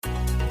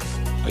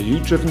Are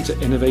you driven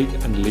to innovate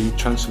and lead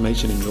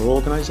transformation in your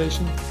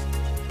organization?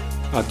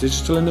 Our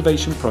Digital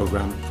Innovation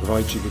Program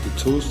provides you with the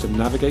tools to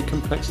navigate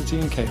complexity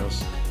and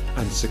chaos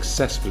and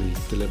successfully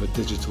deliver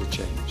digital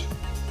change.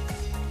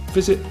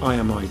 Visit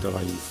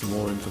imi.ie for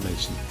more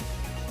information.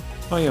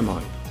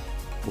 IMI,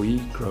 we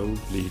grow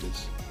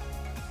leaders.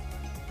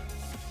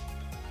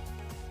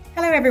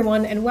 Hello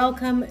everyone and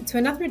welcome to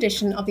another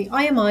edition of the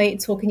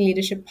IMI Talking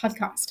Leadership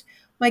podcast.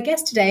 My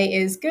guest today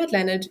is Gerd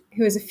Leonhard,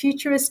 who is a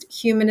futurist,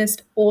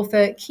 humanist,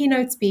 author,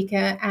 keynote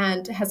speaker,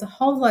 and has a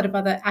whole lot of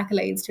other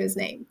accolades to his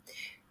name.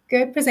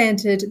 Gerd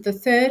presented the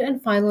third and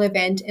final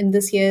event in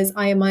this year's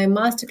IMI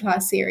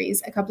Masterclass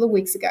series a couple of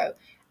weeks ago,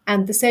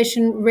 and the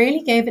session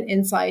really gave an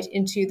insight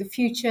into the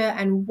future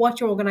and what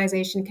your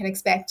organization can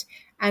expect,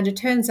 and it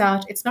turns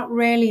out it's not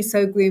really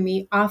so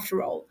gloomy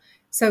after all.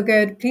 So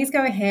Gerd, please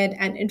go ahead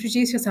and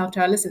introduce yourself to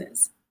our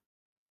listeners.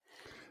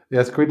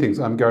 Yes, greetings.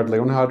 I'm Gerd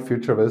Leonhard,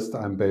 futurist.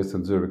 I'm based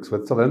in Zurich,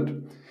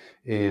 Switzerland,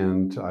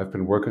 and I've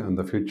been working in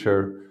the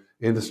future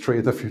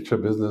industry, the future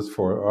business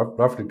for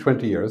roughly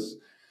 20 years,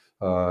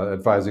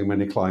 advising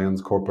many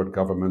clients, corporate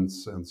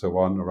governments, and so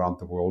on around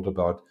the world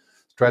about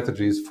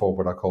strategies for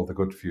what I call the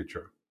good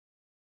future.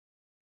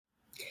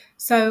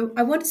 So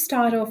I want to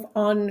start off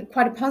on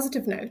quite a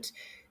positive note.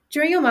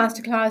 During your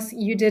masterclass,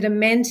 you did a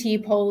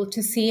mentee poll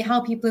to see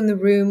how people in the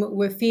room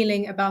were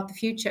feeling about the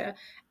future,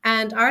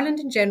 and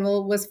Ireland in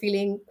general was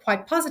feeling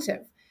quite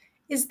positive.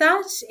 Is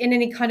that in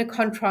any kind of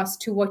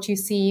contrast to what you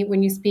see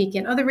when you speak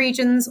in other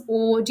regions,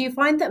 or do you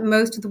find that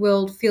most of the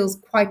world feels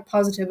quite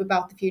positive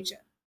about the future?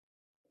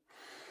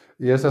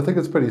 Yes, I think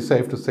it's pretty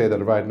safe to say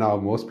that right now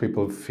most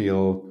people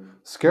feel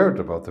scared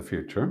about the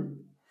future,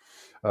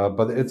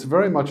 but it's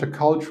very much a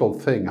cultural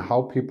thing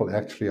how people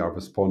actually are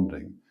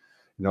responding.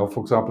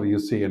 For example, you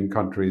see in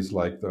countries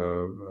like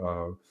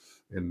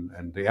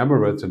in the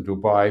Emirates and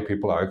Dubai,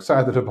 people are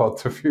excited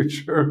about the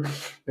future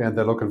and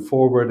they're looking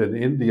forward. In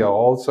India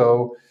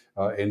also,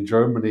 in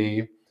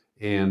Germany,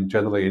 and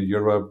generally in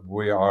Europe,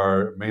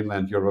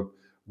 mainland Europe,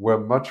 we're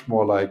much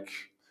more like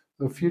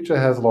the future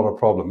has a lot of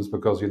problems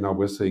because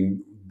we're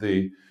seeing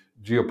the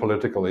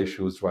geopolitical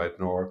issues right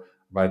now.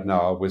 Right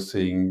now, we're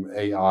seeing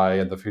AI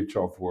and the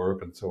future of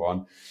work and so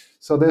on.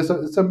 So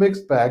it's a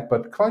mixed bag,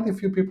 but quite a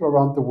few people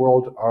around the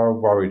world are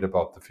worried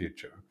about the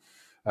future.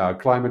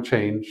 Climate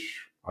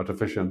change,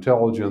 artificial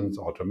intelligence,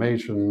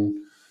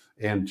 automation,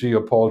 and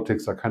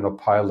geopolitics are kind of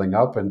piling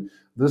up. And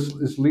this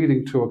is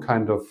leading to a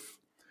kind of,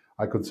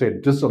 I could say,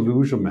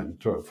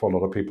 disillusionment for a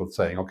lot of people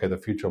saying, okay, the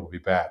future will be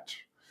bad.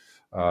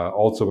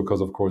 Also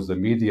because, of course, the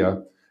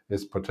media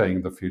is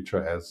portraying the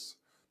future as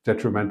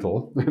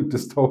detrimental and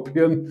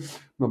dystopian.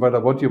 No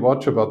matter what you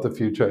watch about the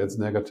future, it's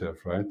negative,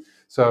 right?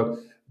 So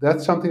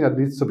that's something that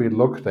needs to be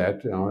looked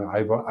at.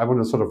 I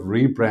want to sort of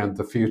rebrand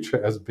the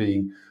future as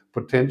being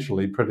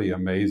potentially pretty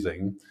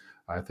amazing.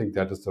 I think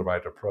that is the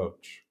right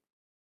approach.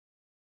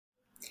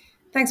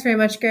 Thanks very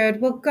much, Gerd.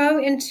 We'll go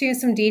into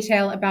some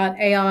detail about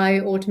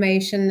AI,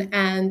 automation,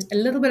 and a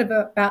little bit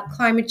about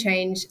climate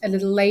change a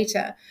little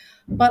later.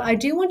 But I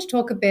do want to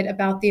talk a bit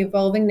about the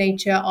evolving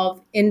nature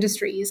of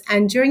industries.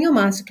 And during your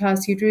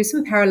masterclass, you drew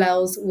some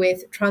parallels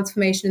with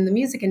transformation in the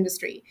music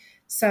industry.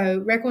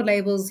 So record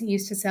labels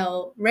used to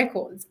sell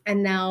records,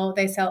 and now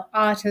they sell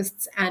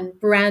artists and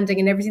branding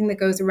and everything that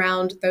goes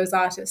around those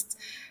artists.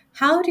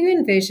 How do you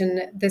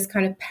envision this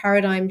kind of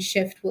paradigm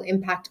shift will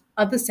impact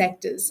other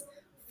sectors?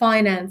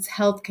 Finance,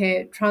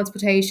 healthcare,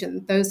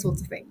 transportation, those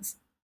sorts of things?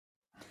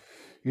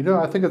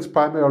 I think it's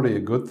primarily a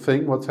good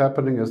thing. What's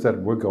happening is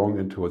that we're going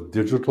into a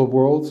digital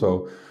world.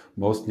 So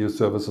most new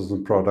services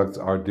and products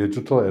are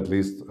digital, at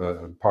least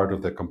part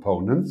of their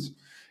components.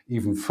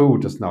 Even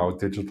food is now a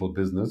digital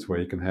business where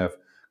you can have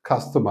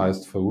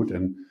customized food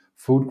and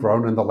food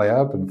grown in the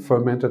lab and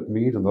fermented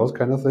meat and those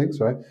kind of things,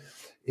 right?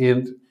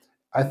 And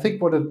I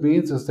think what it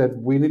means is that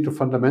we need to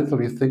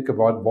fundamentally think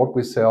about what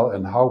we sell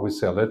and how we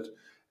sell it,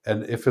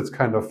 and if it's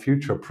kind of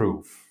future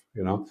proof.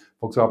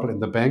 For example, in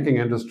the banking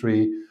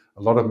industry,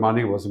 a lot of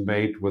money was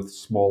made with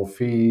small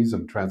fees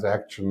and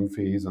transaction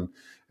fees,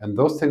 and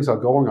those things are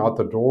going out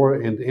the door,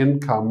 and in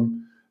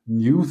come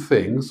new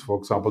things, for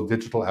example,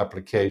 digital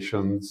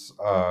applications,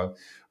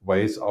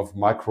 ways of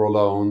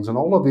microloans, and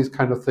all of these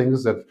kind of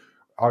things that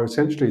are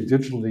essentially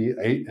digitally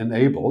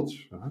enabled.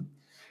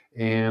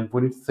 And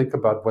we need to think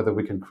about whether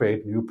we can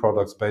create new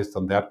products based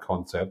on that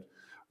concept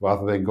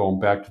rather than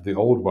going back to the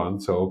old one.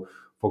 So,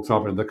 for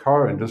example, in the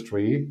car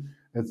industry,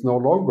 it's no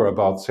longer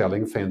about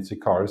selling fancy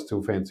cars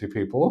to fancy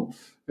people.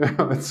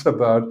 It's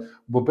about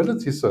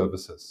mobility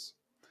services.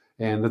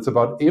 And it's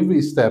about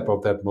every step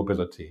of that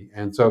mobility.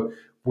 And so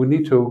we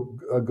need to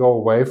go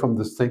away from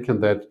this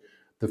thinking that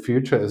the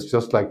future is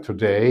just like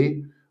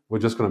today, we're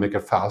just going to make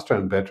it faster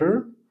and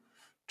better,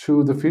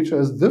 to the future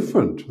is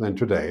different than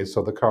today.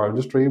 So the car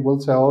industry will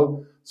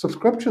sell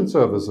subscription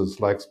services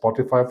like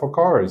Spotify for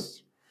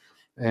cars.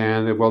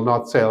 And it will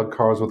not sell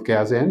cars with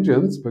gas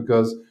engines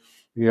because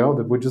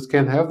that we just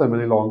can't have them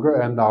any longer.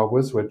 And now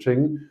we're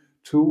switching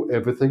to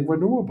everything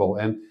renewable.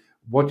 And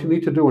what you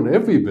need to do in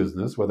every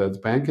business, whether it's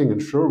banking,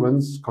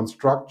 insurance,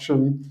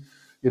 construction,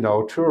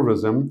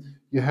 tourism,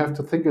 you have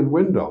to think in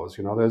windows.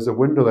 There's a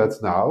window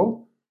that's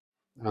now,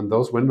 and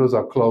those windows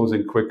are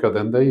closing quicker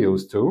than they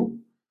used to,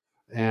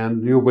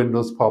 and new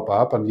windows pop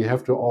up, and you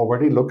have to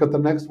already look at the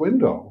next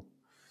window.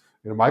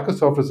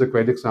 Microsoft is a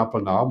great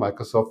example now.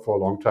 Microsoft for a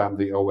long time,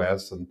 the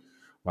OS and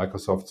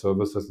Microsoft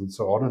services and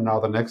so on. And now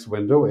the next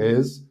window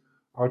is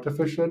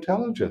artificial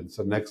intelligence.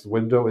 The next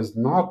window is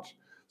not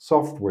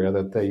software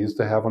that they used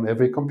to have on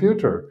every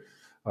computer.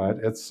 Right?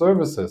 It's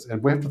services.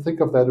 And we have to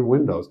think of that in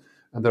Windows.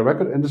 And the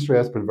record industry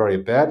has been very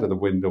bad at the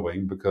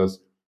windowing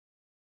because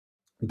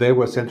they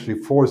were essentially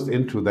forced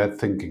into that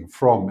thinking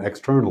from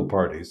external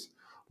parties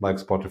like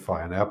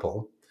Spotify and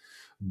Apple.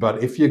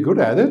 But if you're good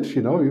at it,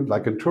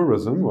 like in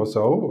tourism or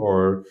so,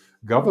 or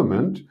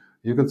government,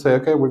 you can say,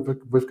 okay,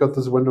 we've got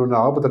this window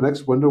now, but the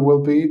next window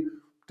will be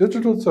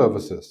digital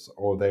services,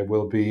 or they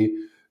will be,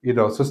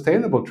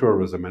 sustainable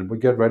tourism, and we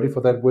get ready for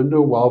that window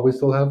while we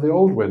still have the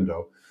old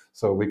window,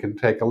 so we can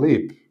take a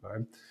leap.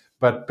 Right?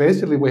 But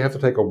basically, we have to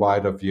take a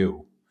wider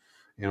view,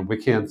 and we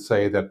can't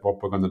say that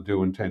what we're going to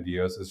do in 10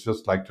 years is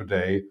just like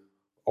today,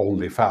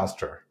 only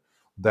faster.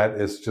 That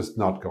is just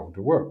not going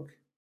to work.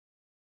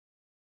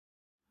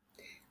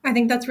 I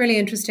think that's really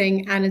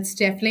interesting, and it's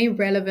definitely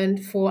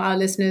relevant for our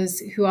listeners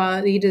who are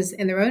leaders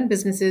in their own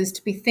businesses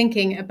to be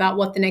thinking about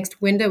what the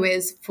next window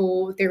is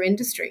for their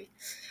industry.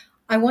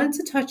 I want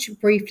to touch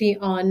briefly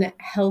on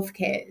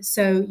healthcare.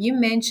 So, you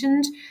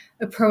mentioned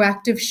a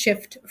proactive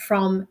shift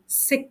from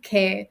sick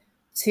care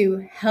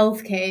to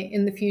healthcare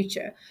in the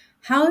future.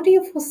 How do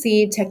you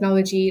foresee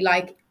technology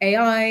like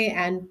AI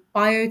and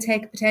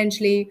biotech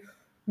potentially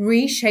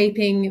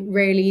reshaping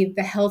really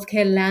the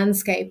healthcare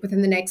landscape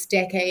within the next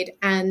decade?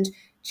 And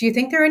do you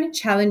think there are any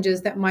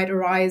challenges that might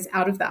arise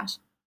out of that?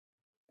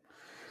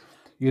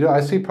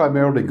 I see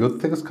primarily good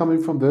things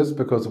coming from this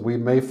because we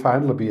may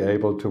finally be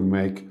able to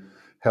make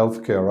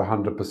healthcare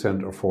 100%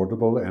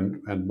 affordable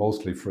and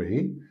mostly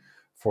free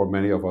for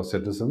many of our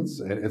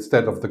citizens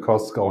instead of the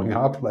costs going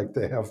up like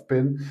they have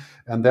been.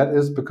 And that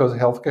is because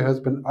healthcare has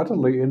been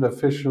utterly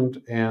inefficient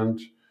and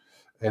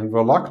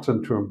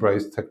reluctant to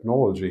embrace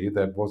technology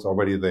that was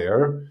already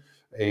there.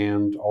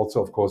 And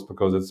also, of course,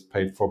 because it's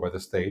paid for by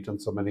the state in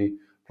so many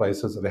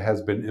places, it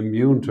has been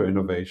immune to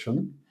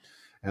innovation.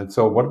 And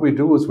so what we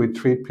do is we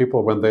treat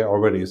people when they're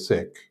already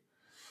sick,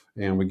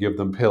 and we give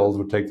them pills,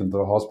 we take them to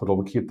the hospital,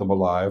 we keep them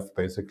alive,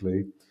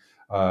 basically.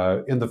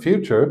 In the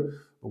future,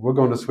 we're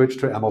going to switch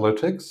to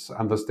analytics,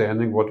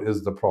 understanding what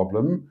is the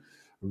problem,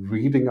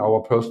 reading our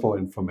personal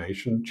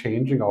information,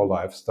 changing our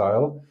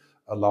lifestyle,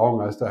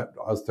 allowing us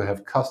to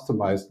have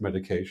customized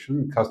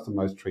medication,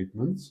 customized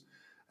treatments,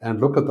 and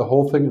look at the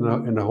whole thing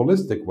in a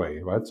holistic way,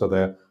 right? So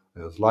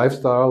there's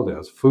lifestyle,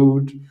 there's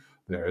food,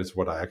 there is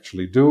what I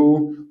actually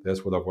do,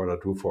 there's what I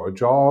do for a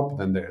job,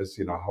 then there's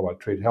how I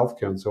treat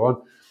healthcare and so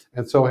on.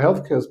 And so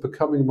healthcare is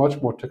becoming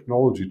much more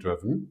technology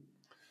driven,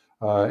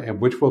 and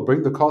which will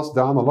bring the cost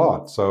down a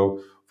lot.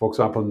 So, for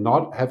example,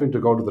 not having to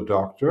go to the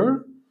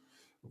doctor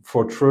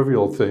for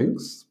trivial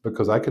things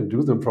because I can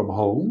do them from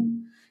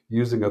home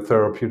using a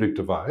therapeutic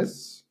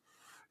device.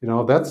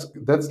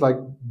 That's like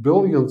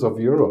billions of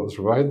euros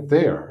right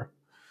there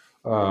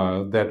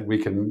that we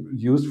can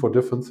use for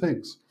different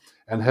things.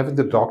 And having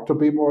the doctor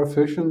be more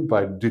efficient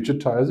by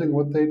digitizing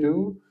what they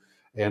do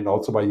and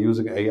also by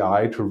using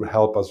AI to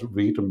help us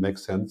read and make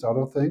sense out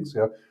of things.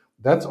 Yeah,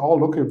 that's all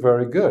looking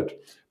very good.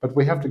 But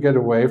we have to get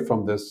away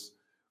from this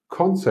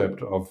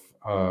concept of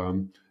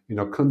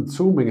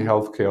consuming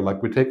healthcare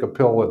like we take a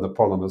pill and the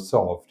problem is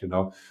solved.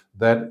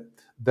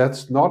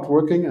 That's not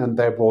working, and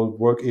that will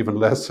work even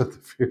less in the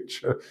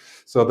future.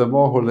 So the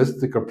more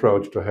holistic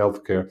approach to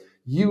healthcare,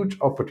 huge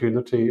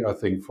opportunity, I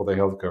think, for the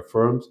healthcare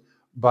firms.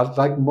 But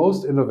like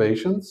most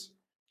innovations,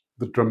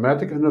 the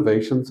dramatic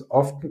innovations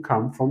often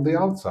come from the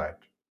outside.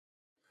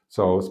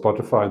 So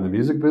Spotify in the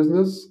music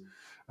business,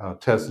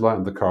 Tesla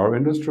in the car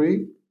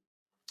industry,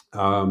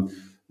 um,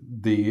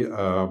 the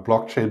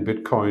blockchain,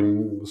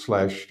 Bitcoin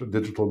 /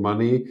 digital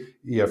money,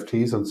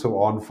 EFTs, and so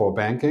on for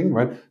banking,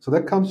 right? So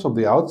that comes from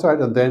the outside,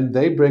 and then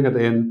they bring it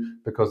in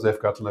because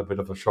they've gotten a bit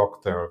of a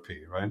shock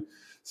therapy, right?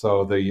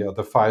 So the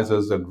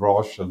Pfizers and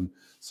Roche and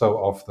so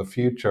of the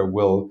future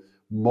will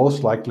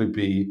most likely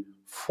be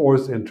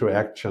forced into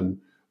action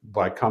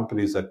by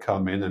companies that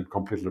come in and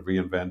completely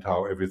reinvent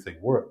how everything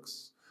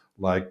works,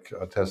 like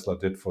Tesla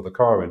did for the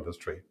car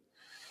industry.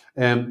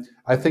 And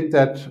I think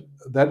that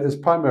is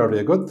primarily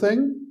a good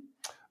thing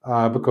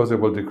because it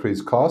will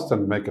decrease cost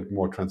and make it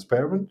more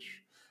transparent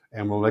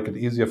and will make it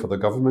easier for the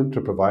government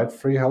to provide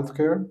free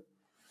healthcare.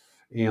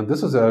 And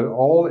this is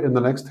all in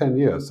the next 10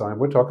 years. I mean,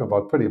 we're talking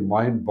about pretty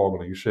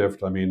mind-boggling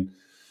shift. I mean,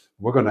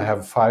 we're going to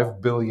have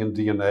 5 billion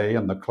DNA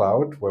in the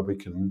cloud where we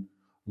can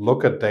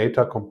look at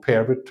data,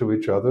 compare it to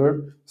each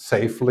other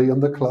safely in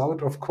the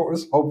cloud, of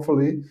course,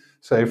 hopefully,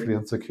 safely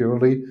and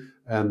securely.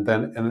 And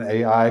then an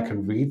AI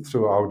can read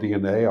through our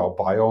DNA, our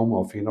biome,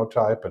 our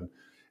phenotype,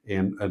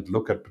 and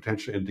look at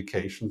potential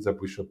indications that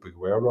we should be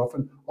aware of,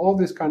 and all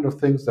these kind of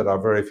things that are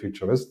very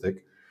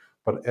futuristic.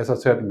 But as I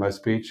said in my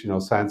speech,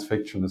 science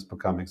fiction is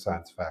becoming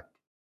science fact.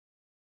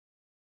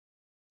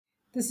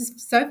 This is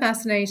so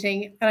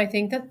fascinating. And I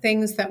think that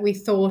things that we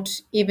thought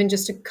even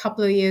just a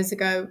couple of years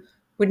ago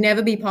would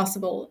never be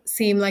possible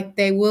seem like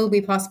they will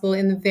be possible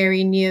in the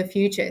very near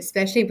future,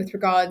 especially with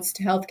regards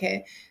to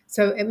healthcare.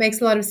 So it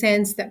makes a lot of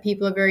sense that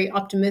people are very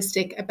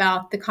optimistic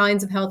about the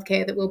kinds of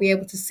healthcare that we'll be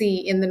able to see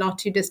in the not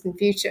too distant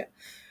future.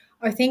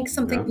 I think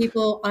something Yeah.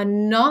 people are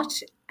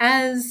not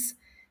as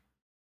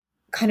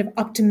kind of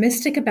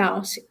optimistic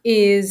about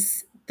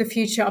is the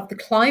future of the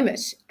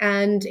climate.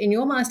 And in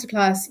your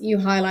masterclass, you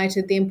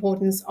highlighted the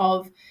importance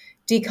of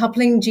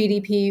decoupling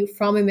GDP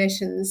from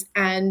emissions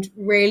and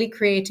really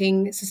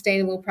creating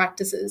sustainable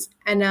practices.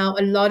 And now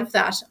a lot of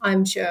that,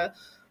 I'm sure,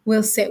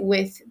 will sit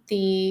with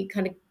the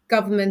kind of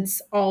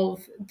governments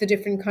of the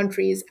different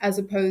countries as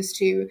opposed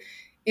to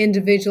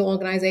individual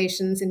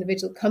organizations,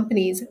 individual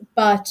companies.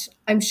 But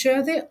I'm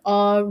sure there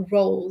are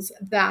roles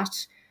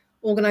that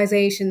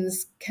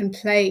organizations can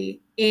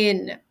play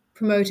in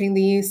promoting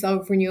the use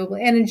of renewable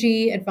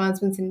energy,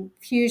 advancements in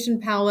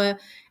fusion power,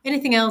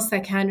 anything else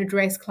that can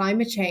address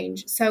climate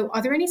change. So,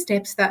 are there any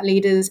steps that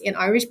leaders in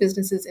Irish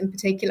businesses in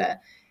particular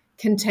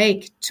can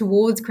take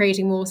towards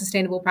creating more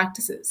sustainable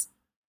practices?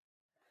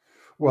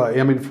 Well,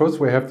 I mean,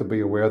 first we have to be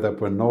aware that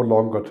we're no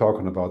longer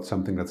talking about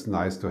something that's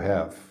nice to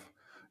have,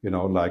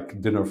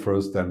 like dinner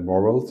first, then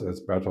morals,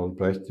 as Bertolt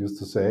Brecht used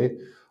to say.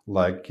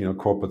 Like,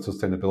 corporate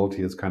sustainability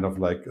is kind of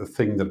like a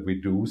thing that we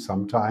do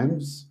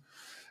sometimes.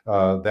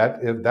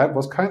 That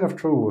was kind of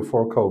true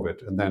before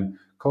COVID, and then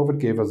COVID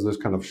gave us this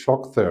kind of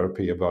shock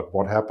therapy about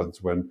what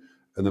happens when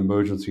an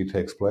emergency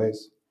takes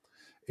place.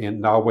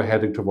 And now we're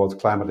heading towards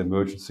climate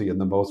emergency in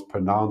the most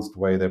pronounced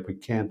way that we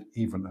can't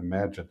even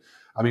imagine.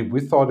 I mean,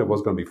 we thought it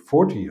was going to be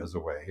 40 years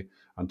away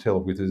until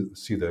we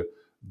see the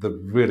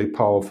really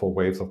powerful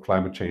waves of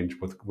climate change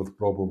with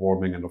global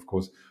warming and, of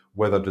course,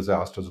 weather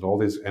disasters and all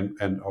this,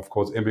 and of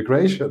course,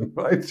 immigration,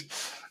 right?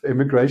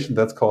 Immigration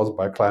that's caused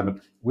by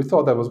climate. We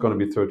thought that was going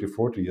to be 30,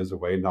 40 years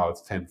away. Now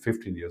it's 10,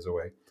 15 years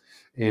away.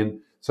 And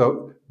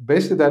so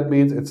basically, that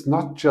means it's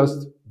not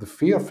just the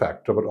fear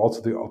factor, but also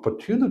the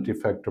opportunity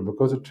factor,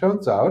 because it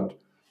turns out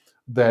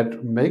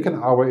that making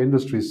our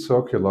industry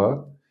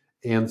circular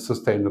and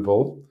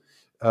sustainable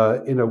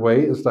in a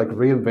way is like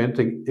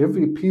reinventing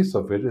every piece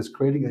of it, is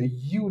creating a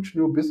huge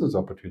new business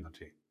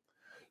opportunity.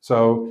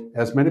 So,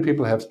 as many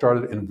people have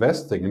started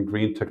investing in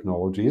green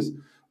technologies,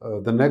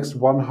 the next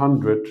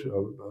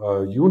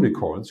 100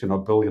 unicorns,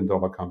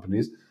 billion-dollar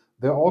companies,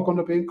 they're all going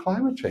to be in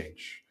climate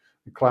change,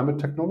 climate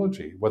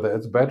technology, whether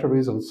it's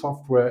batteries and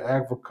software,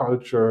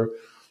 agriculture.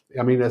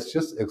 I mean, it's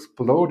just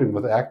exploding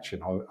with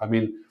action. I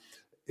mean,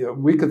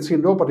 we could see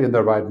nobody in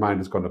their right mind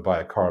is going to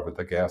buy a car with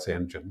a gas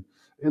engine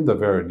in the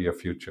very near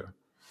future.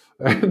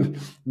 And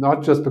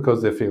not just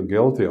because they feel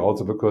guilty,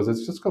 also because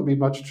it's just going to be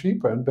much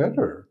cheaper and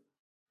better.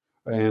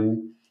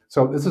 And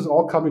so this is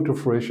all coming to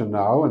fruition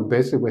now. And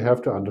basically, we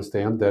have to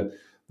understand that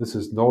this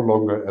is no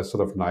longer a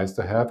sort of nice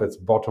to have, it's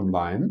bottom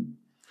line.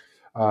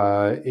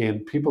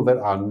 And people that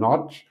are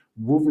not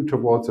moving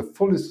towards a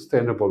fully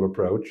sustainable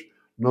approach,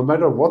 no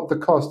matter what the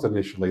cost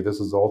initially,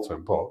 this is also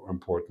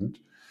important,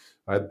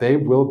 they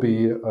will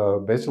be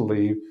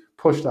basically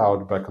pushed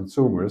out by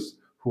consumers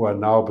who are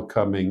now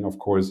becoming, of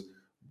course,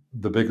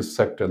 the biggest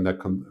sector in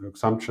that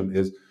consumption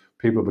is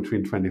people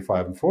between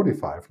 25 and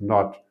 45,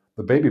 not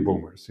the baby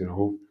boomers,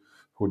 who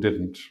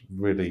didn't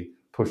really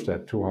push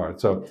that too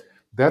hard. So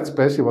that's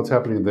basically what's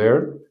happening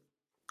there.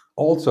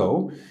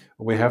 Also,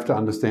 we have to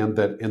understand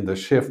that in the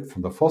shift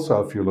from the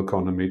fossil fuel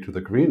economy to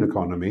the green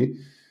economy,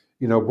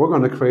 we're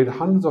going to create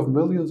hundreds of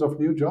millions of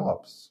new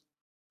jobs.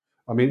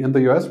 I mean, in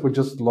the U.S.,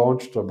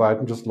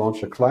 Biden just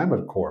launched a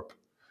climate corp,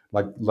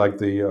 like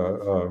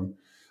the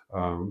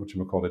what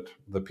you call it,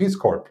 the Peace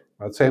Corp.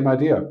 Same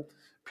idea.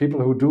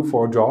 People who do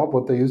for a job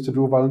what they used to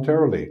do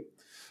voluntarily.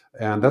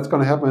 And that's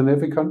going to happen in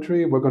every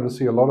country. We're going to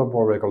see a lot of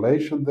more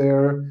regulation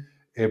there.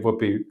 It would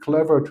be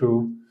clever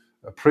to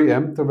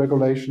preempt the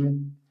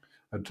regulation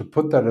and to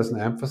put that as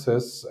an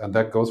emphasis. And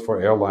that goes for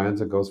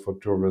airlines, it goes for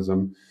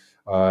tourism.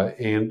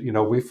 And,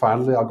 we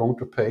finally are going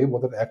to pay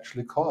what it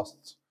actually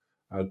costs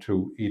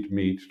to eat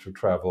meat, to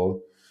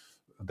travel.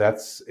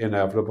 That's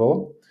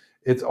inevitable.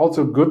 It's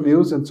also good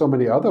news in so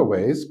many other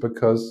ways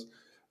because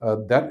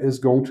that is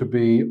going to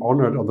be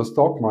honored on the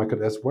stock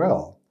market as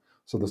well.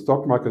 So the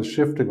stock market is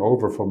shifting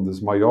over from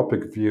this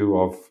myopic view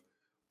of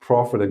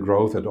profit and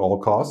growth at all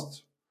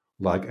costs,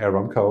 like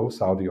Aramco,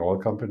 Saudi oil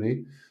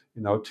company,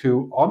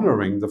 to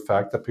honoring the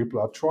fact that people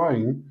are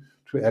trying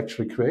to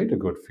actually create a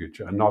good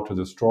future and not to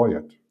destroy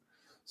it.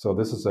 So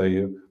this is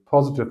a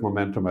positive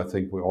momentum I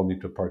think we all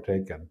need to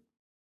partake in.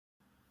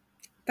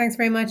 Thanks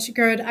very much,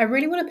 Gerd. I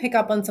really want to pick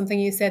up on something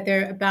you said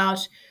there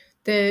about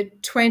the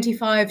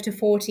 25 to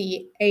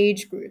 40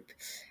 age group.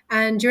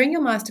 And during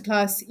your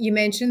masterclass, you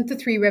mentioned the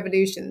three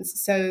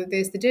revolutions. So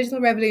there's the digital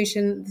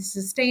revolution, the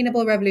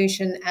sustainable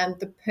revolution, and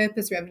the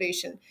purpose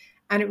revolution.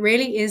 And it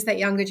really is that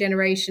younger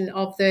generation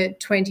of the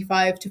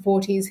 25 to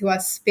 40s who are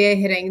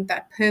spearheading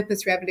that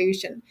purpose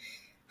revolution.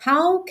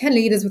 How can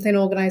leaders within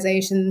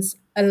organizations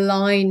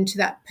align to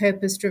that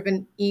purpose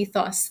driven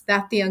ethos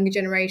that the younger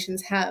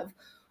generations have?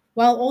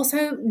 while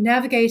also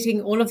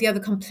navigating all of the other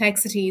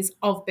complexities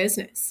of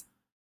business.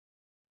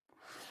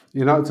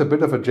 It's a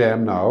bit of a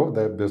jam now.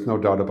 There's no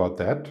doubt about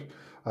that.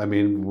 I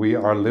mean, we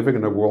are living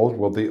in a world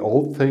where the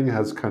old thing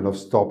has kind of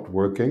stopped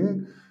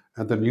working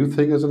and the new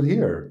thing isn't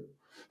here.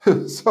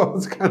 So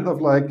it's kind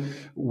of like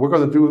we're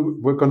going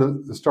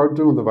to start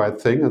doing the right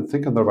thing and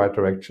think in the right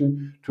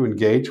direction to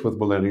engage with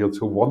millennials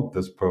who want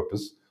this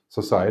purpose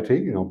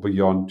society,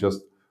 beyond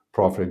just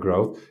profit and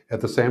growth.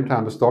 At the same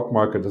time, the stock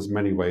market is in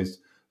many ways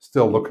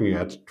still looking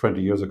at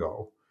 20 years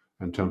ago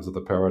in terms of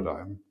the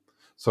paradigm.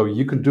 So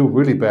you can do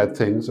really bad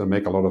things and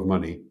make a lot of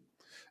money.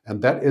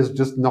 And that is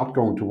just not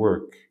going to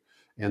work.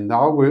 And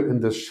now we're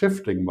in this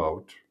shifting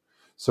mode.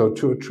 So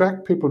to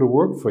attract people to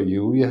work for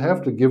you, you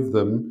have to give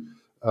them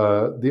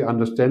the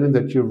understanding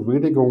that you're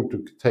really going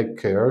to take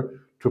care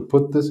to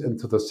put this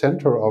into the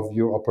center of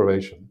your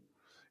operation.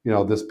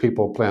 This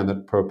people,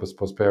 planet, purpose,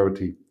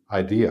 prosperity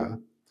idea.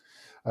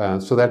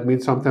 So that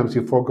means sometimes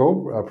you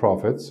forego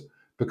profits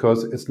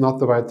because it's not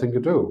the right thing to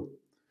do.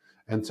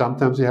 And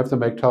sometimes you have to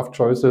make tough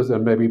choices,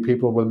 and maybe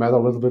people will matter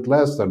a little bit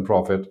less than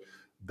profit.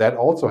 That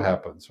also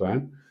happens,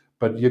 right?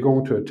 But you're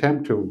going to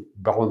attempt to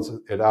balance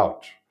it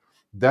out.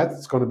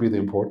 That's going to be the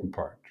important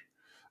part.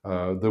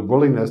 The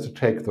willingness to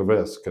take the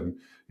risk. And,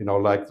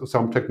 like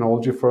some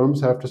technology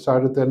firms have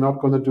decided they're not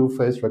going to do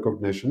face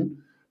recognition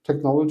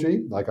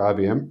technology, like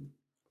IBM,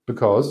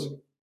 because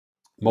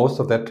most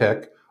of that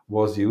tech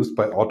was used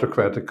by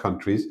autocratic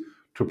countries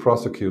to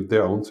prosecute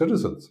their own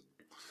citizens.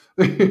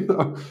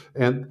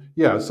 And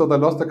yeah, so they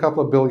lost a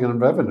couple of billion in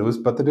revenues,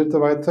 but they did the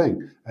right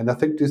thing. And I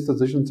think these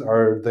decisions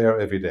are there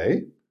every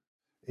day.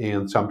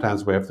 And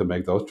sometimes we have to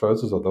make those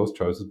choices or those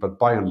choices. But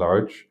by and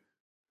large,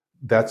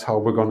 that's how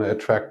we're going to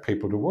attract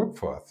people to work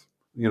for us,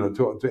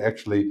 to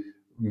actually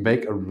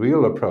make a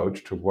real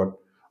approach to what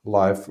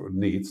life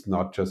needs,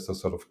 not just a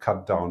sort of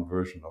cut down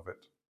version of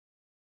it.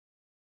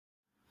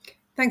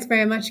 Thanks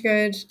very much,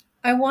 Gerd.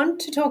 I want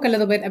to talk a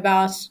little bit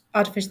about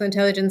artificial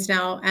intelligence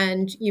now.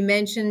 And you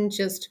mentioned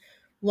just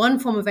one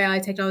form of AI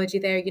technology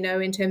there,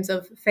 in terms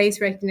of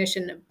face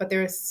recognition, but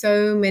there are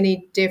so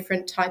many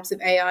different types of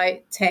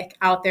AI tech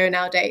out there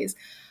nowadays.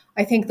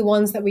 I think the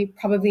ones that we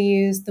probably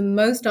use the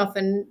most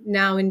often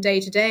now in day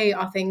to day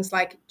are things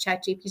like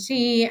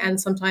ChatGPT,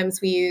 and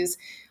sometimes we use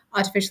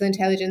artificial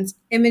intelligence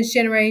image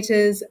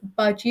generators.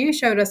 But you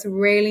showed us a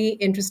really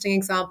interesting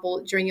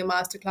example during your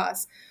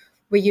masterclass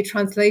where you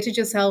translated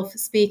yourself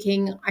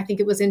speaking, I think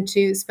it was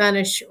into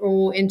Spanish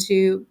or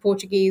into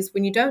Portuguese,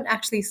 when you don't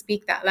actually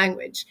speak that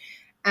language.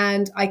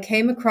 And I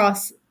came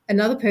across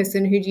another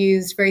person who'd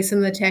used very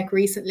similar tech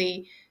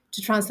recently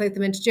to translate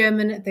them into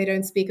German. They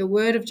don't speak a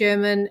word of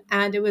German.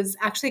 And it was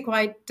actually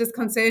quite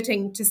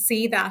disconcerting to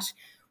see that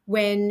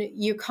when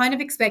you're kind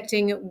of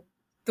expecting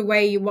the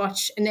way you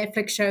watch a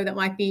Netflix show that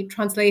might be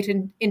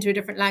translated into a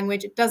different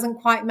language, it doesn't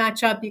quite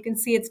match up. You can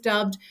see it's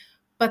dubbed.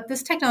 But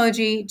this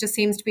technology just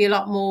seems to be a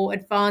lot more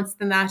advanced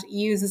than that. It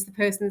uses the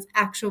person's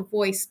actual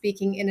voice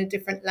speaking in a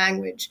different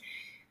language.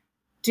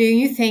 Do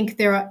you think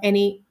there are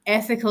any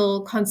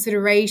ethical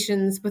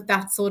considerations with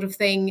that sort of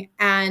thing?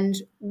 And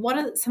what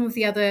are some of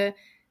the other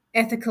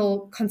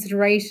ethical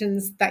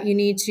considerations that you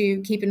need to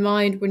keep in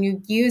mind when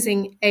you're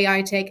using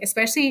AI tech,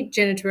 especially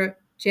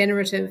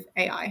generative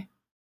AI?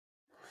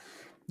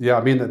 Yeah,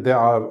 I mean, there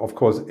are, of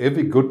course,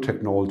 every good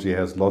technology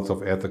has lots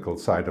of ethical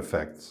side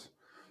effects,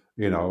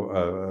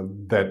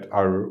 that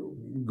are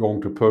going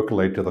to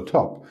percolate to the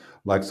top.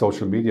 Like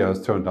social media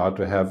has turned out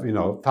to have,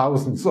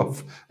 thousands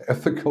of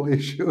ethical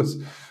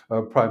issues,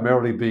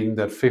 primarily being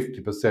that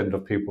 50%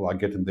 of people are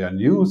getting their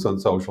news on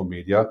social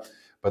media,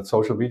 but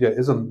social media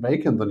isn't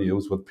making the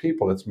news with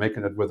people, it's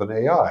making it with an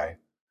AI.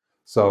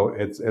 So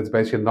it's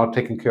basically not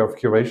taking care of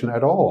curation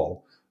at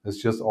all.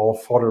 It's just all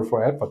fodder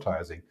for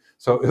advertising.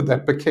 So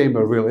that became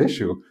a real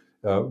issue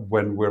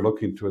when we're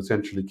looking to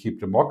essentially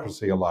keep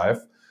democracy alive,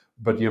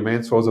 but your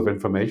main source of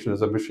information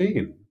is a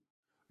machine.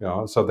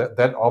 So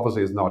that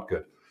obviously is not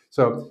good.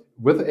 So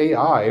with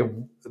AI,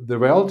 the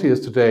reality is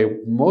today,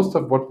 most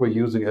of what we're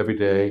using every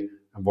day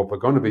and what we're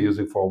going to be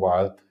using for a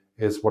while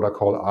is what I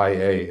call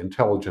IA,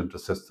 intelligent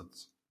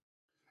assistants.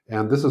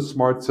 And this is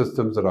smart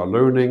systems that are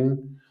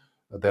learning.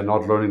 They're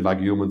not learning like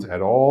humans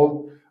at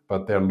all,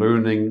 but they're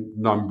learning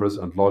numbers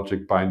and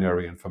logic,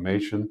 binary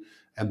information,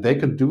 and they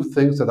can do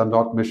things that are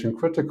not mission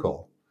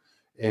critical.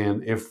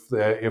 And if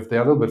they're a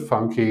little bit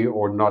funky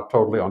or not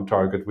totally on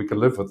target, we can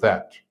live with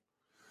that.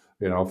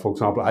 For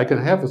example, I can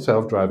have a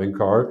self-driving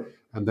car,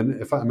 and then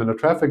if I'm in a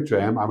traffic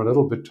jam, I'm a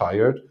little bit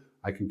tired,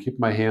 I can keep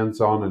my hands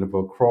on and it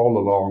will crawl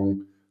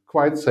along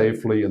quite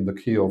safely in the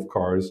queue of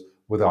cars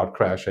without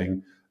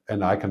crashing,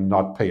 and I can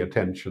not pay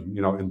attention,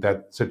 in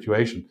that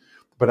situation.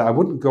 But I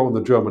wouldn't go on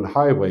the German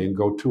highway and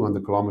go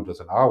 200 kilometers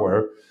an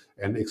hour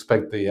and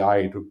expect the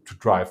AI to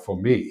drive for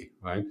me,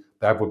 right?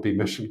 That would be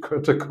mission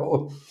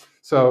critical.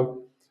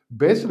 So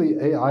basically,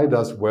 AI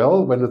does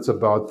well when it's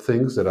about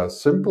things that are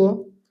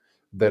simple,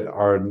 that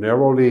are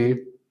narrowly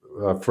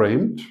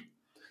framed,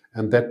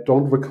 and that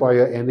don't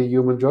require any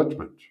human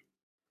judgment.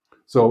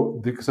 So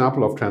the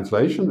example of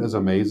translation is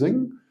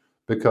amazing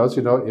because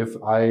if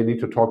I need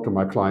to talk to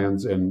my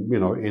clients in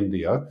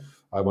India,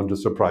 I want to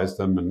surprise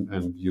them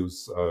and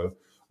use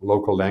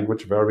local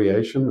language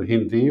variation,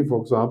 Hindi,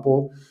 for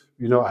example.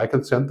 I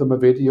can send them a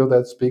video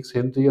that speaks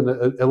Hindi, and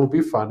it'll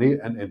be funny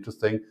and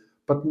interesting,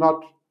 but not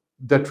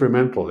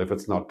detrimental if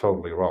it's not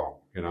totally wrong.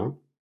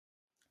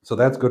 So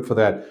that's good for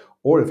that.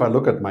 Or if I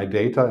look at my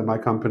data in my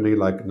company,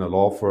 like in a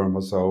law firm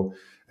or so,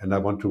 and I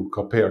want to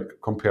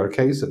compare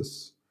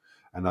cases,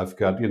 and I've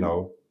got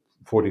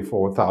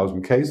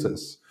 44,000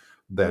 cases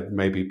that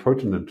may be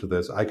pertinent to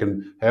this, I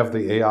can have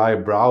the AI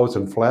browse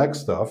and flag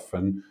stuff,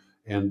 and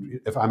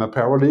if I'm a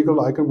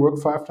paralegal, I can work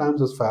 5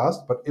 times as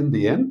fast. But in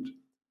the end,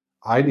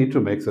 I need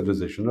to make the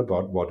decision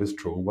about what is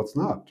true and what's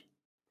not,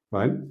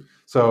 right?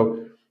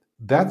 So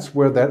that's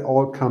where that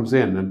all comes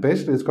in, and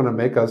basically, it's going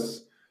to make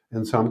us,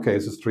 in some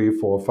cases, 3,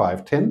 4,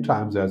 5, 10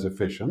 times as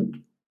efficient.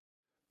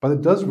 But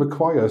it does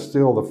require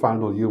still the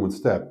final human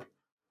step,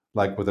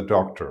 like with a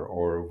doctor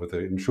or with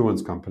an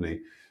insurance company,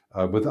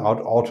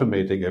 without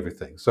automating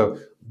everything. So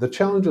the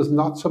challenge is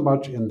not so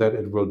much in that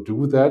it will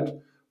do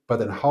that,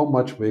 but in how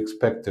much we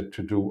expect it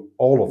to do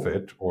all of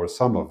it or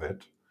some of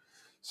it.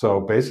 So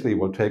basically,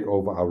 we'll take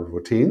over our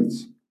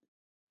routines,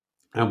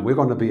 and we're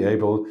going to be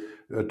able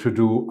to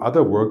do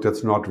other work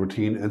that's not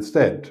routine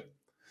instead.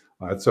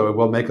 Right? So it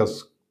will make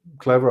us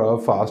cleverer,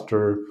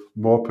 faster,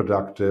 more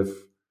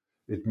productive.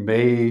 It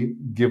may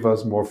give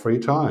us more free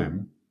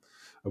time,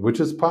 which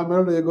is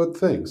primarily a good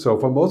thing. So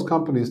for most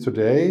companies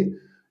today,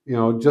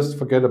 just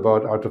forget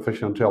about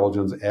artificial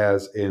intelligence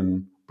as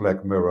in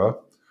Black Mirror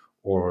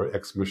or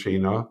Ex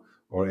Machina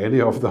or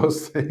any of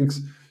those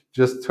things.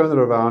 Just turn it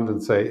around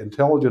and say,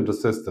 intelligent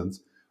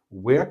assistants,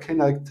 where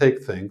can I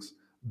take things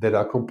that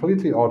are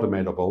completely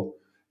automatable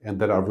and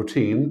that are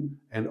routine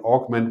and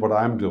augment what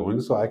I'm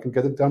doing so I can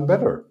get it done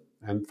better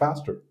and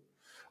faster?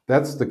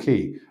 That's the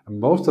key. And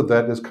most of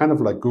that is kind of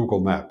like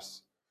Google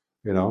Maps.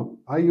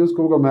 I use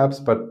Google Maps,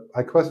 but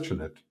I question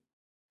it.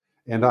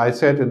 And I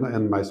said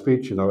in my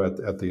speech,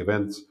 at the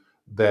events,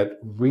 that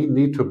we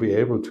need to be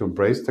able to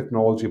embrace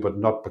technology, but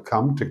not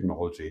become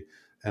technology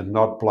and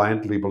not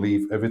blindly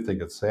believe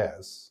everything it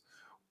says,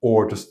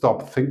 or to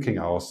stop thinking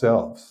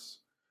ourselves.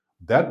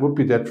 That would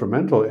be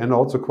detrimental and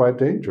also quite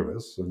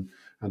dangerous.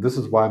 And this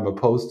is why I'm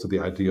opposed to the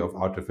idea of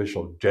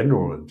artificial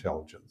general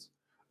intelligence,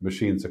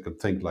 machines that can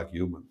think like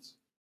humans.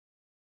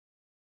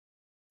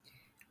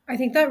 I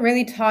think that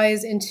really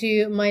ties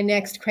into my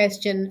next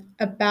question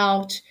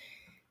about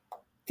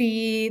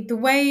the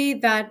way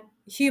that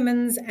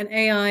humans and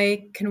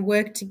AI can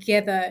work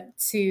together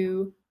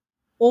to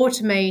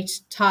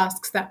automate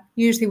tasks that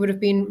usually would have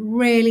been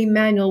really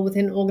manual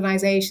within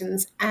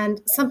organizations.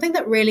 And something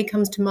that really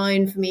comes to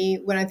mind for me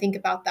when I think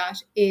about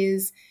that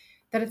is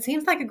that it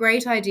seems like a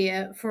great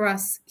idea for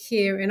us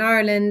here in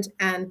Ireland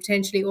and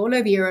potentially all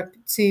over Europe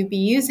to be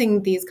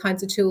using these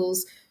kinds of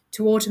tools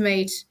to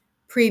automate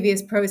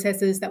previous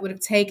processes that would have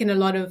taken a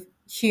lot of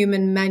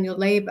human manual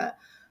labor.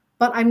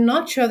 But I'm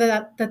not sure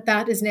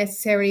that is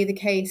necessarily the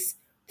case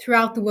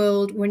throughout the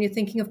world when you're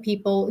thinking of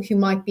people who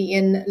might be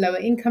in lower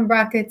income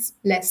brackets,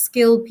 less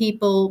skilled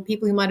people,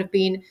 people who might have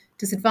been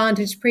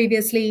disadvantaged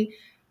previously.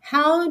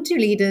 How do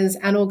leaders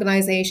and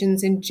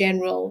organizations in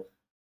general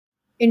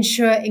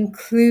ensure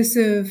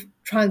inclusive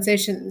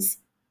transitions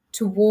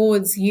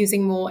towards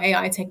using more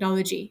AI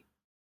technology?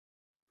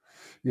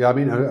 Yeah, I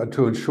mean,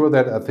 to ensure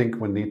that, I think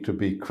we need to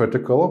be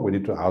critical. We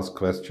need to ask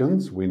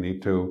questions. We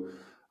need to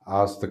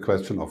ask the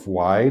question of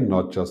why,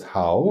 not just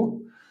how.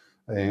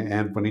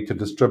 And we need to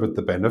distribute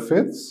the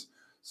benefits.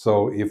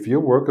 So if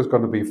your work is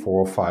going to be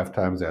 4 or 5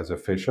 times as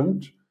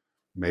efficient,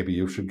 maybe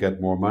you should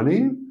get more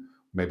money.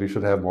 Maybe you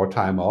should have more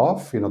time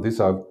off. These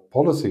are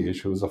policy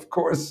issues, of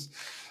course.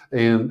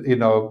 And,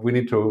 we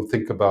need to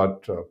think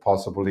about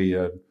possibly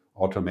an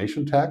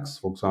automation tax.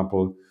 For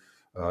example,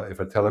 if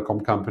a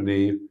telecom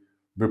company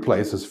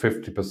replaces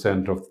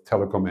 50% of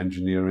telecom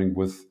engineering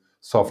with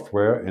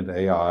software and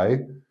AI,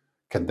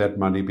 can that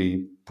money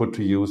be put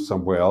to use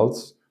somewhere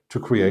else to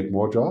create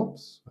more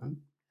jobs?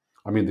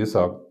 I mean, these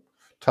are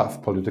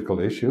tough political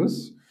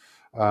issues.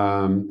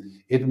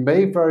 It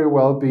may very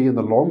well be in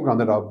the long run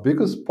that our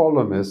biggest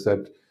problem is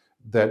that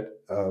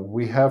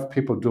we have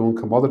people doing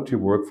commodity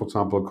work, for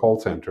example,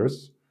 call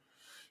centers,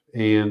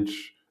 and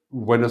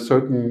when a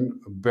certain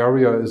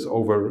barrier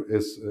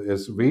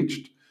is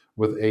reached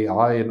with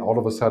AI, and all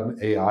of a sudden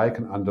AI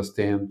can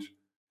understand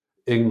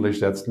English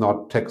that's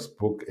not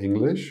textbook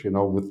English,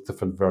 with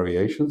different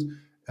variations,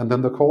 and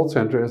then the call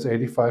center is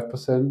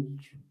 85%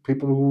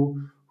 people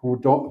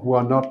who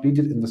are not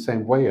needed in the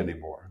same way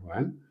anymore,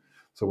 right?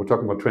 So we're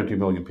talking about 20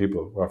 million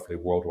people roughly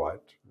worldwide,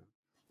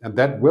 and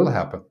that will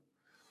happen.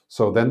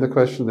 So then the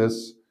question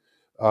is,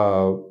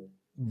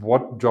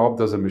 what job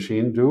does a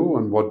machine do,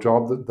 and what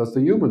job does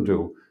the human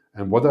do,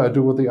 and what do I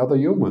do with the other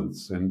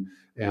humans? And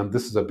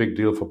this is a big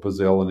deal for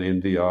Brazil and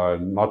India,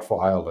 and not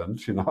for Ireland,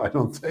 I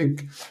don't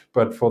think,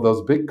 but for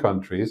those big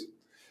countries.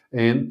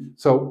 And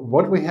so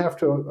what we have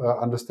to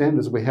understand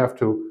is we have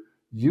to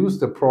use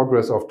the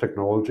progress of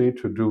technology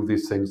to do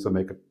these things to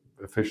make it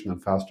efficient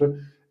and faster,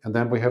 and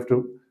then we have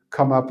to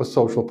come up with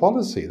social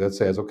policy that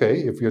says, okay,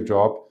 if your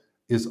job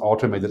is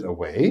automated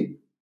away,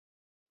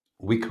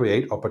 we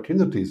create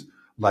opportunities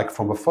like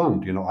from a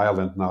fund.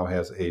 Ireland now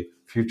has a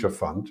future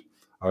fund,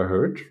 I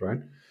heard, right?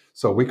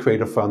 So we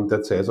create a fund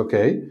that says,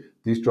 okay,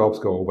 these jobs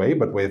go away,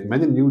 but we have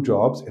many new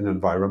jobs in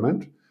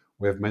environment.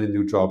 We have many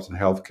new jobs in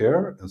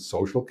healthcare and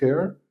social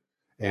care,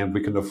 and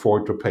we can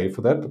afford to pay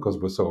for that because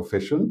we're so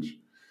efficient.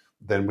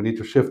 Then we need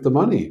to shift the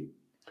money.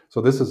 So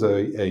this is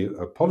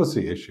a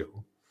policy issue.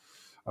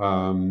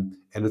 And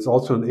it's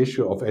also an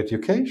issue of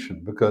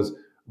education, because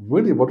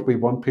really what we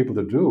want people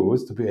to do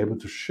is to be able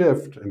to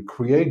shift and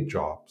create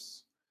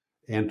jobs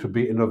and to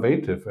be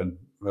innovative and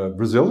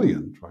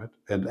resilient, right?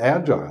 And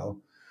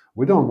agile.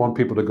 We don't want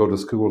people to go to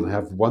school and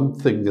have one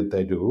thing that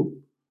they do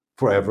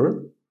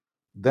forever.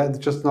 That's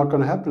just not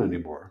going to happen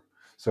anymore.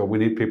 So we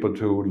need people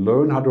to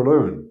learn how to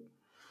learn,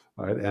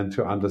 right? And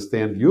to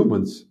understand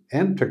humans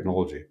and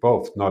technology,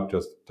 both, not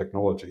just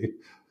technology,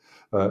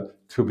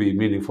 to be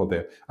meaningful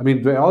there. I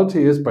mean, the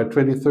reality is by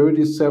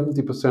 2030,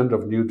 70%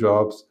 of new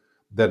jobs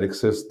that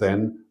exist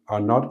then are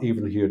not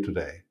even here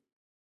today.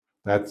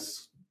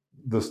 That's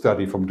the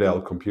study from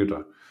Dell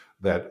Computer,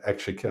 that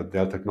actually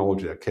Dell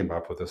Technology that came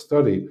up with a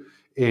study.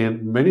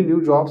 And many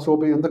new jobs will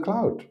be in the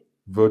cloud,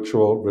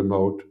 virtual,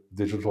 remote,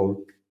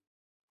 digital.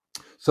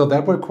 So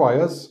that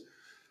requires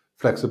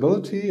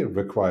flexibility. It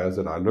requires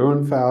that I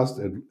learn fast.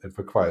 It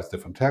requires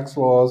different tax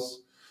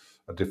laws,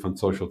 different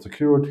social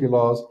security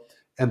laws.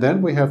 And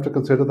then we have to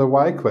consider the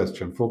why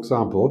question. For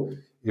example,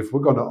 if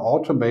we're going to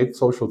automate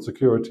social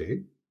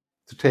security,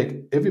 to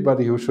take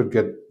everybody who should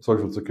get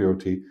social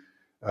security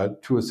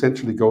to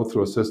essentially go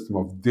through a system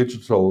of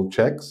digital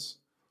checks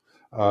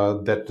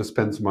that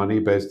dispense money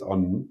based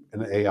on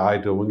an AI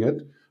doing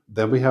it,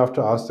 then we have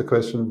to ask the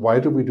question, why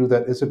do we do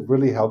that? Is it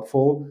really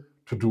helpful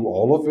to do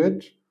all of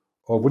it?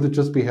 Or would it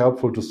just be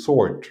helpful to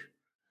sort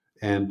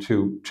and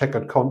to check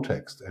out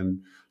context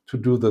and to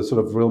do the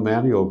sort of real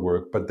manual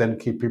work, but then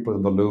keep people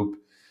in the loop?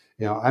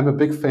 I'm a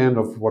big fan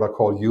of what I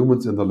call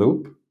humans in the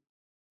loop.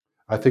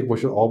 I think we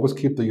should always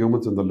keep the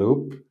humans in the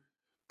loop,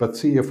 but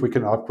see if we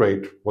can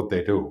upgrade what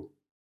they do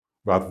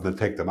rather than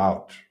take them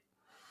out.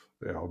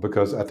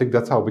 Because I think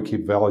that's how we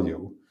keep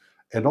value.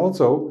 And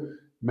also,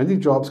 many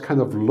jobs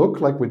kind of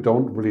look like we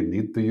don't really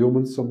need the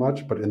humans so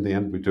much, but in the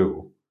end we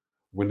do.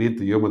 We need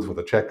the humans for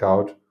the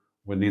checkout.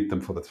 We need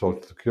them for the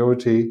social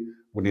security.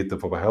 We need them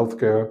for the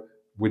healthcare.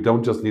 We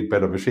don't just need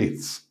better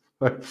machines.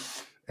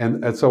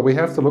 And so we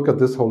have to look at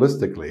this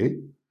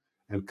holistically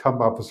and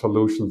come up with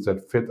solutions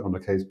that fit on a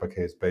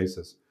case-by-case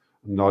basis,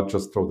 not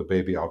just throw the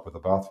baby out with the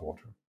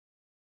bathwater.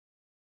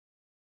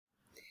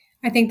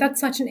 I think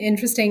that's such an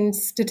interesting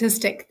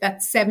statistic that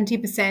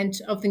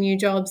 70% of the new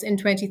jobs in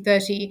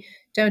 2030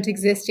 don't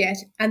exist yet.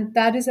 And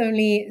that is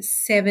only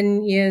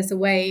 7 years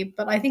away.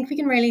 But I think we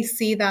can really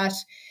see that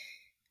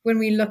when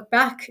we look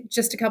back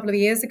just a couple of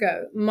years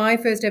ago. My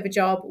first ever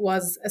job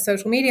was a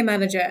social media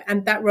manager,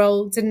 and that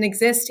role didn't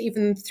exist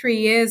even 3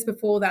 years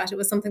before that. It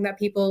was something that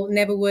people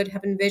never would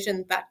have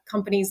envisioned that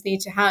companies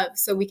need to have.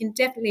 So we can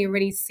definitely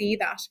already see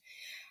that.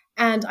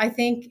 And I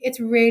think it's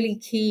really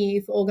key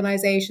for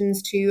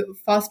organizations to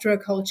foster a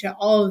culture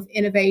of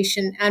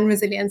innovation and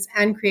resilience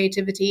and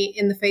creativity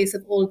in the face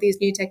of all of these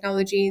new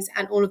technologies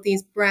and all of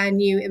these brand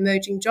new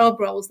emerging job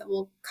roles that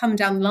will come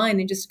down the line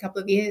in just a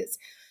couple of years.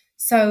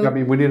 So, I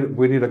mean,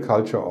 we need a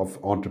culture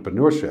of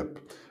entrepreneurship,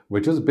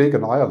 which is big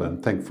in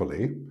Ireland,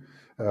 thankfully.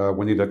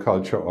 We need a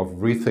culture of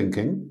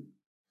rethinking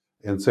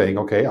and saying,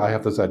 okay, I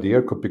have this idea,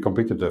 it could be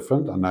completely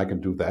different, and I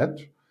can do that.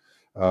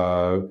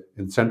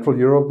 In Central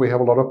Europe, we have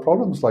a lot of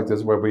problems like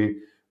this where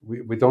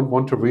we don't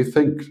want to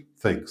rethink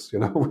things.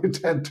 We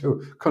tend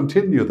to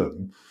continue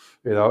them.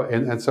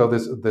 And so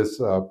this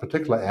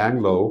particular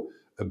Anglo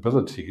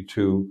ability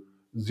to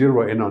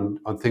zero in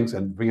on things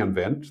and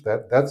reinvent,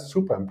 that's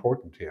super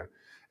important here.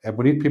 And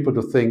we need people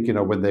to think,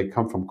 when they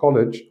come from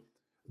college,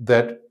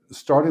 that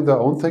starting their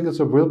own thing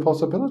is a real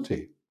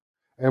possibility.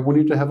 And we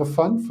need to have a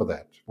fund for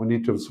that. We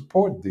need to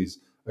support these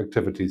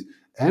activities,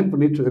 and we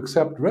need to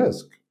accept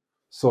risk.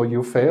 So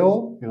you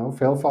fail,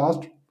 fail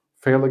fast,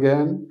 fail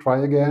again,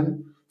 try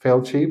again,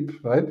 fail cheap,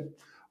 right?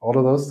 All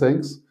of those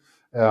things.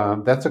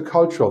 That's a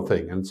cultural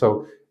thing. And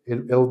so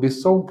it'll be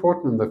so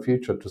important in the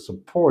future to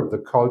support the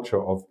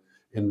culture of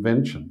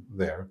invention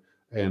there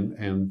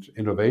and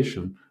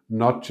innovation,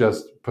 not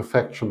just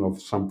perfection of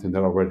something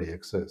that already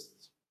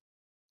exists.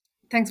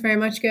 Thanks very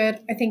much, Gerd.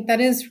 I think that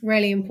is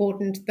really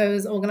important,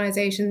 those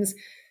organizations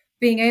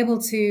being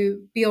able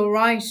to be all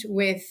right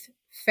with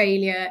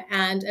failure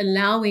and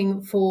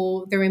allowing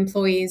for their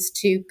employees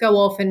to go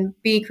off and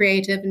be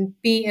creative and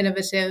be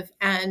innovative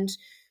and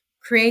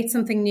create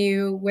something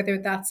new, whether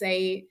that's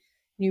a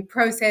new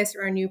process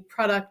or a new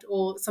product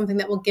or something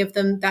that will give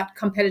them that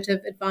competitive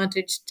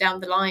advantage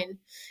down the line.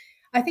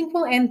 I think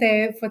we'll end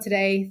there for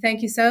today.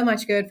 Thank you so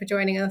much, Gerd, for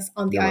joining us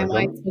on the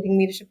IMI Talking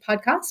Leadership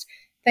podcast.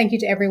 Thank you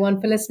to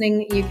everyone for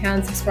listening. You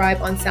can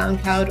subscribe on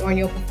SoundCloud or on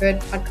your preferred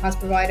podcast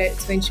provider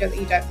to ensure that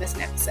you don't miss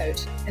an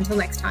episode. Until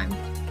next time.